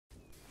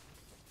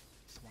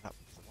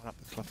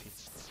cliff here.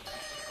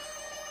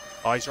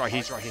 Oh, he's right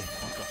here. Oh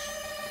my gosh.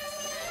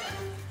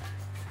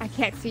 I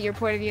can't see your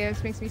point of view.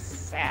 This makes me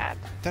sad.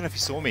 Don't know if you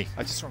saw me.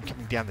 I just saw him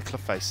coming down the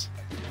cliff face.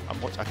 I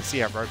can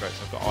see our rowboat,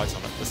 so I've got eyes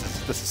on it.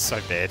 This is so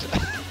bad.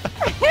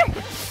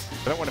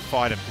 I don't want to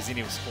fight him because then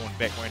he'll spawn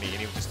back, won't he? And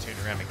he'll just turn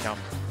around and come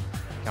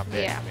back.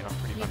 Yeah. I mean, I'm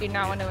pretty You do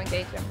not want to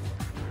engage him.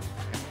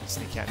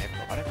 Sneak out and have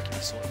a look. I don't think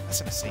he saw him. He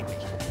mustn't have seen me.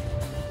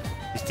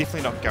 He's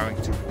definitely not going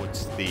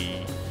towards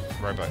the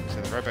rowboat,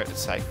 so the rowboat is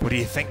safe. What do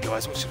you think,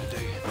 guys? What should I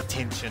do? My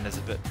tension is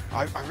a bit...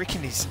 I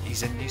reckon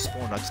he's a new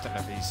spawn. I just don't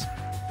know if he's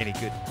any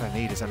good. What I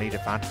need is a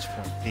vantage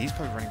point. Yeah, he's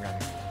probably running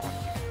around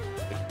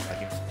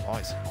making some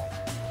eyes.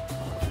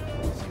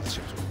 See the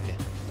ship's over there.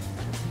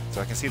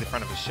 So I can see the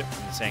front of his ship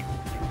from the sink.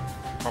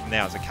 The problem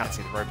now is I can't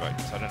see the rowboat,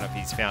 so I don't know if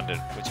he's found it,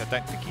 which I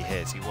don't think he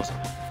has. He wasn't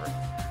looking for it.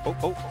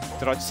 Oh,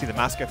 did I just see the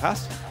mask go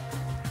past?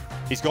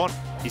 He's gone.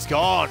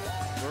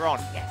 We're on.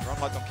 Yes. We're on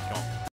like Donkey Kong.